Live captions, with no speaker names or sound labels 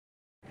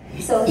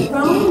So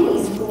throwing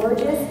these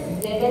gorgeous,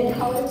 vivid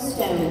colored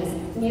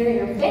stones near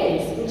your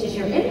face, which is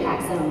your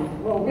impact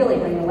zone, will really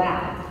bring the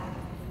wow.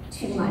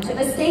 Too much of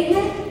a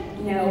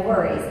statement? No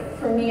worries.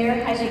 Premier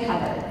has you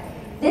covered.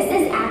 This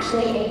is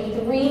actually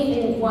a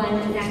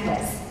 3-in-1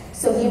 necklace.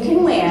 So you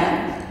can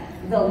wear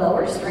the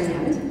lower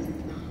strand,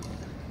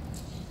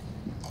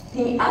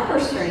 the upper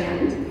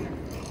strand,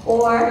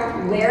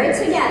 or wear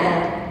it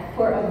together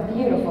for a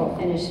beautiful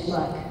finished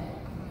look.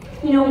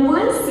 You know,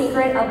 one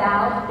secret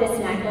about this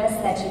necklace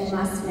that you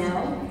must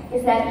know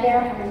is that there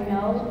are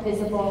no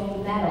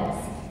visible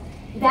metals.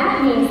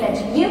 That means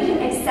that you can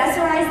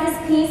accessorize this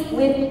piece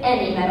with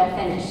any metal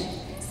finish.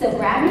 So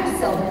grab your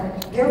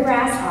silver, your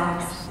brass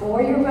box,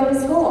 or your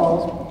rose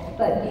gold,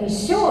 but be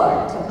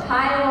sure to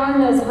pile on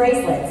those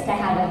bracelets to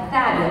have a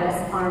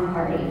fabulous arm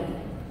party.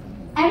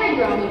 Every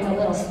girl needs a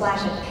little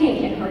splash of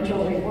pink in her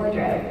jewelry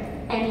wardrobe,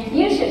 and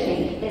fuchsia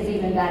pink is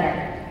even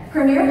better.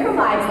 Premier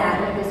provides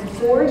that with this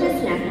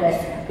gorgeous necklace,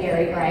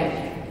 Very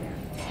Bright.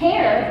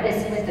 Pair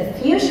this with the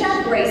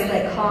fuchsia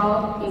bracelet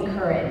called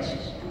Encourage.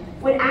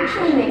 What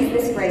actually makes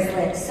this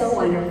bracelet so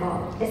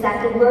wonderful is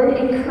that the word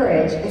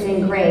encourage is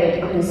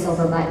engraved on the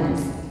silver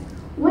buttons.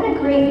 What a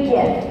great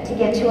gift to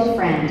get to a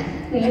friend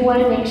who you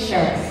want to make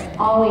sure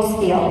always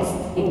feels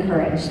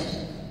encouraged.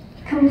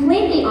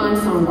 Complete the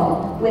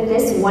ensemble with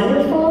this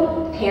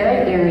wonderful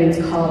pair of earrings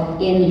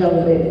called In the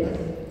Loop.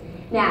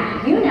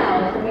 Now, you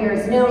know Premier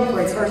is known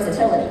for its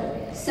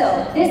versatility,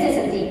 so this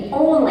isn't the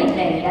only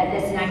thing that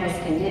this necklace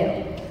can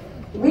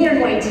do. We are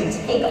going to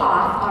take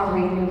off our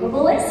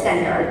removable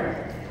extender,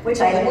 which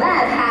I love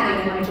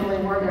having in my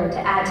jewelry wardrobe to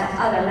add to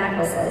other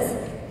necklaces.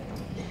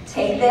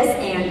 Take this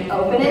and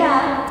open it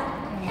up,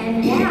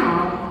 and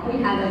now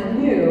we have a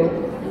new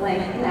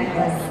length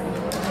necklace.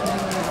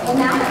 Well,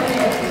 now that we've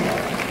opened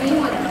it, we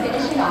want to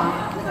finish it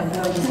off with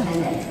a gorgeous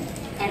pendant.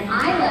 And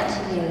I love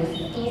to use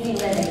Easy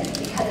Living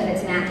because of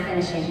its matte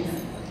finishings.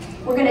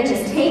 We're going to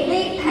just take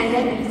the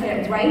pendant and put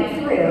it right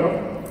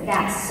through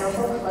that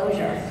circle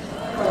closure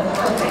for the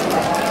perfect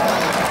look.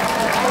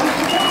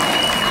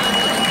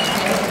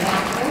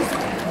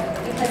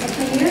 Because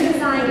Premier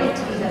designed it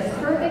to be the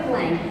perfect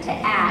length to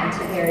add to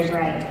Very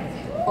Bright.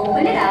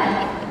 Open it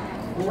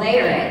up,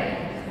 layer it,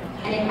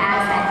 and it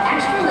adds that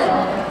extra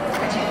little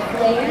touch of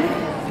flair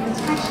and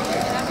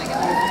texture that is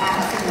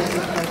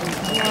absolutely perfect.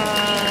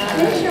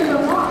 Finish your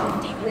look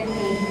off with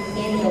the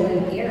In the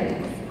Loop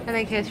earrings. And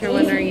in case you're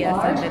wondering, yes,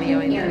 I'm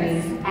videoing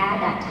earrings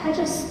add that touch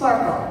of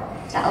sparkle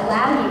to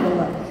allow you to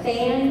look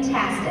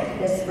fantastic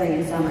this spring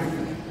and summer.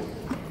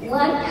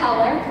 Love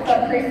color,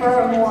 but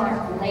prefer a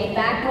more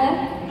laid-back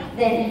look?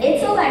 Then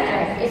It's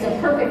Electric is a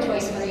perfect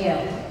choice for you.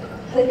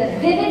 With the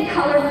vivid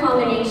color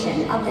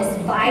combination of this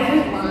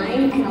vibrant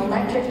lime and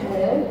electric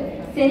blue,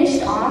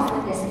 finished off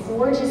with this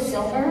gorgeous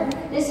silver,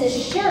 this is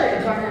sure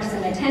to garner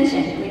some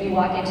attention when you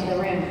walk into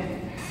the room.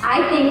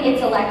 I think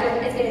It's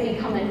Electric is going to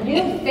become a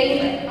new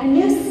favorite, a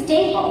new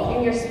staple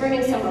in your spring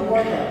and summer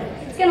wardrobe.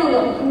 It's going to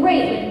look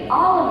great with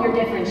all of your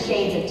different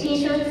shades of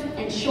t-shirts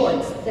and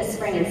shorts this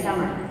spring and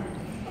summer.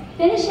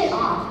 Finish it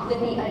off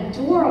with the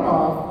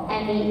adorable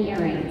Emmy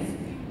earrings.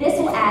 This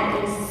will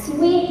add a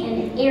sweet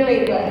and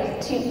airy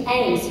look to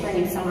any spring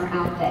and summer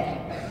outfit.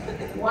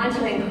 Want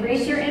to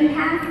increase your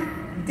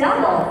impact?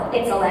 Double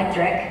It's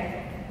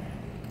Electric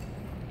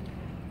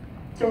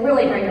to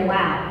really bring the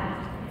wow.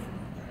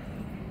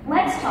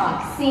 Let's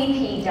talk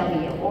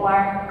CPW,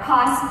 or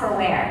cost per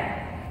wear.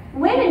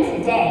 Women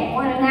today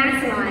want to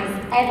maximize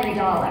every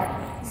dollar,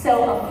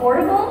 so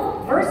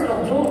affordable,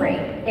 versatile jewelry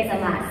is a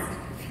must.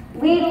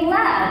 We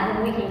love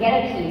when we can get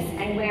a piece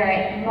and wear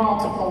it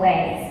multiple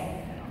ways.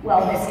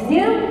 Well, this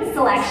new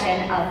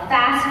selection of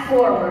Fast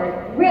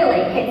Forward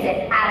really hits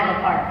it out of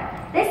the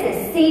park. This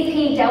is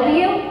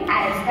CPW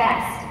at its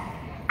best.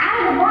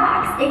 Out of the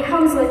box, it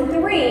comes with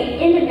 3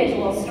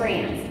 individual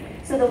strands.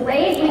 So the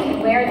ways we can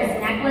wear this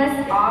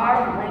necklace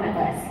are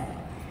limitless.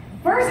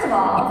 First of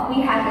all,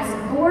 we have this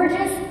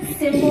gorgeous,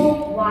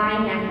 simple Y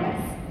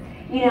necklace.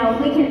 You know,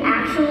 we can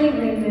actually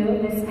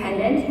remove this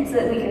pendant so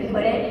that we can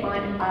put it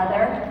on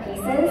other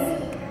pieces.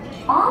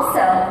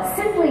 Also,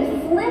 simply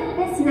flip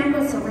this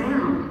necklace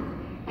around.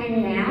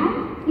 And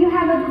now you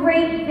have a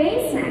great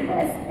base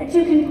necklace that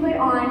you can put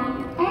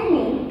on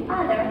any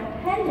other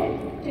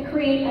pendant to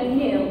create a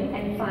new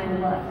and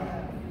fun look.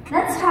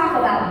 Let's talk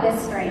about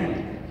this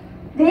strand.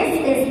 This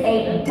is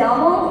a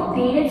double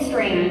beaded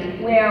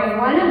strand where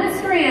one of the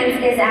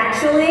strands is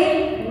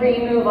actually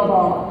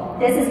removable.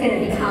 This is going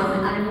to become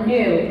a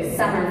new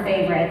summer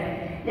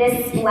favorite.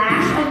 This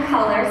splash of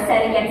color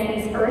set against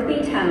these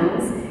earthy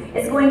tones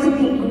is going to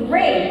be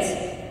great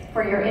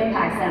for your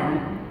impact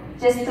zone.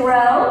 Just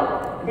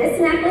throw this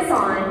necklace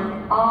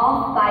on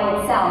all by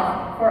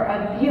itself for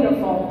a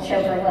beautiful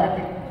choker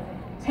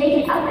look.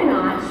 Take it up a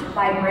notch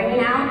by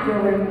bringing out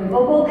your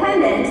removable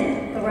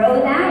pendant,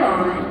 throw that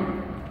on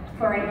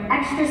for an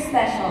extra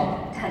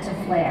special touch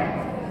of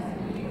flair.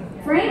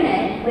 Frame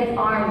it with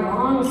our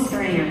long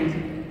strand.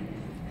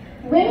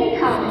 Women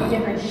come in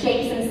different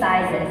shapes and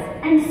sizes,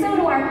 and so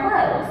do our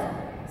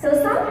clothes. So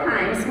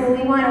sometimes when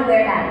we want to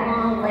wear that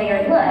long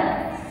layered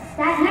look,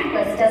 that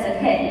necklace doesn't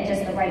hit in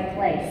just the right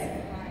place.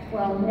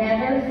 Well,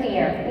 never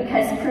fear,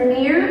 because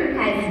Premier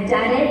has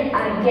done it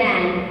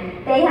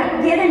again. They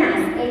have given us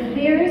a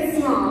very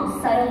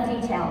small, subtle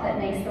detail that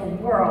makes the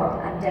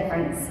world of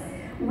difference.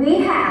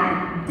 We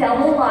have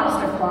double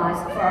lobster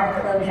claws for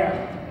our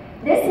closure.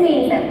 This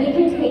means that we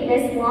can take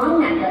this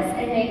long necklace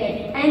and make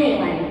it any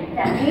length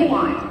that we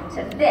want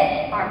to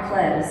fit our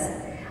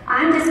clothes.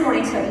 I'm just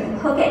going to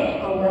hook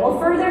it a little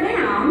further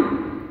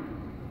down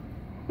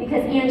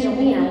because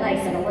Angelina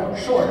likes it a little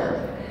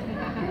shorter.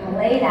 And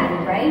lay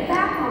that right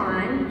back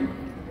on,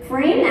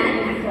 frame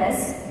that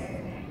necklace,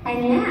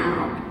 and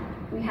now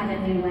we have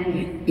a new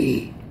length.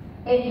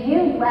 If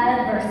you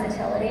love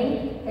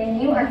versatility,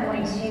 then you are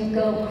going to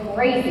go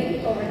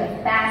crazy over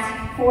the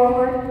Fast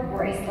Forward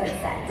bracelet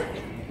set.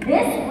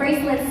 This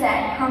bracelet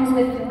set comes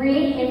with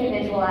 3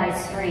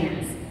 individualized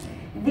strands.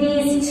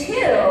 These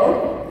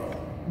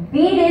 2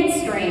 beaded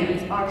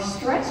strands are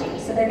stretchy,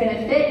 so they're going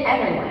to fit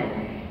everyone,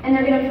 and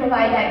they're going to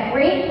provide that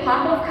great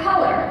pop of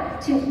color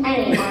to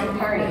any arm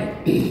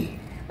party.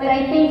 But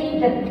I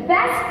think the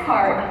best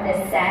part of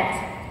this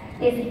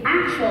set is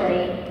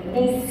actually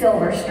the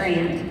silver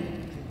strand.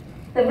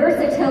 The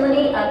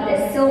versatility of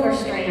this silver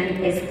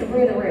strand is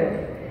through the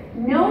roof.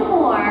 No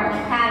more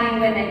having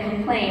women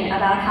complain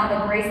about how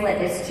the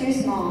bracelet is too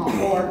small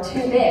or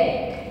too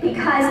big,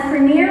 because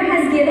Premier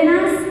has given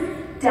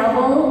us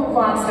double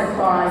lobster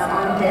claws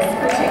on this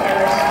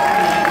particular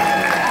strand.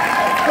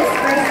 This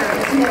bracelet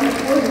is no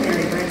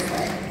ordinary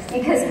bracelet,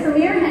 because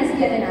Premier has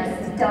given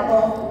us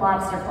double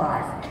lobster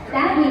claws.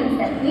 That means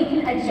that we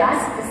can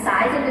adjust the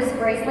size of this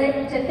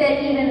bracelet to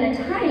fit even the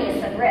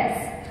tiniest of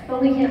wrists,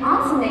 but we can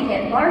also make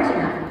it large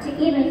enough to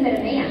even fit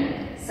a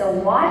man. So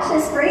watch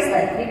this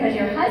bracelet, because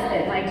your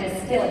husband might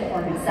just steal it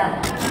for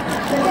himself.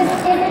 But this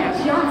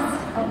isn't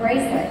just a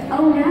bracelet.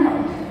 Oh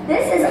no.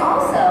 This is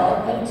also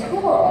a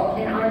tool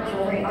in our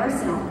jewelry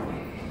arsenal.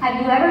 Have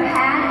you ever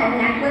had a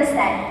necklace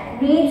that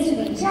needs to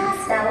be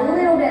just a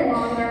little bit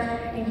longer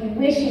and you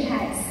wish you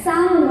had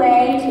some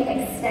way to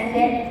extend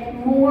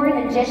it more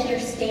than just your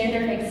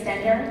standard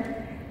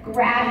extender?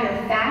 Grab your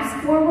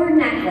Fast Forward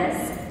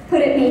necklace,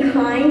 put it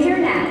behind your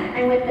neck,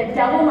 and with the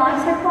double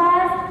lobster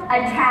claws,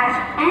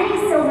 attach any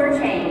silver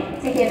chain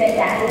to give it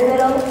that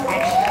little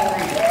extra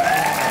length.